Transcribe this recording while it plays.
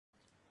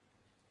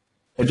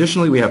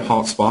Additionally, we have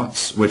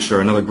hotspots, which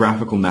are another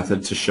graphical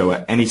method to show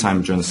at any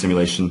time during the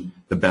simulation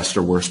the best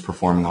or worst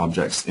performing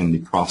objects in the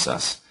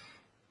process.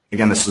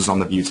 Again, this is on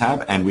the View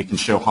tab, and we can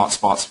show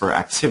hotspots for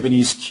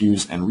activities,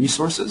 queues, and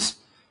resources,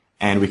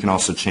 and we can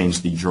also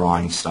change the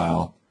drawing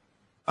style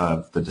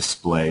of the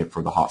display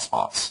for the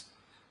hotspots.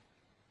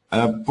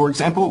 For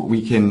example,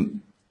 we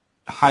can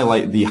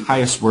highlight the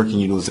highest working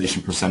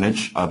utilization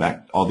percentage of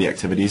all the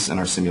activities in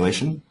our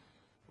simulation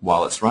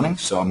while it's running.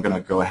 So I'm going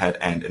to go ahead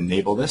and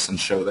enable this and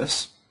show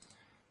this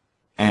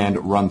and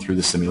run through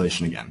the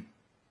simulation again.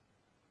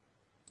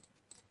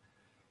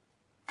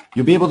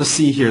 You'll be able to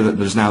see here that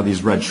there's now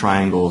these red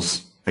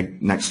triangles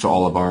next to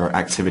all of our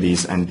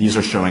activities, and these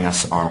are showing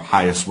us our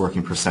highest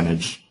working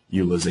percentage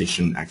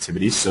utilization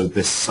activities. So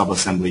this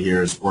subassembly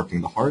here is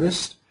working the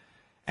hardest,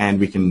 and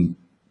we can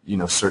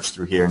search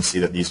through here and see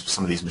that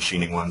some of these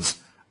machining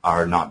ones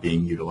are not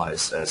being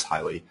utilized as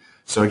highly.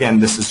 So again,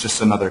 this is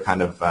just another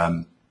kind of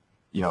a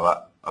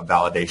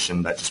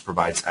validation that just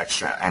provides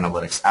extra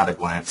analytics at a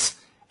glance,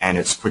 and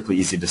it's quickly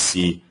easy to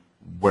see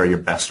where your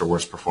best or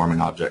worst performing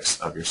objects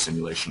of your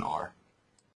simulation are.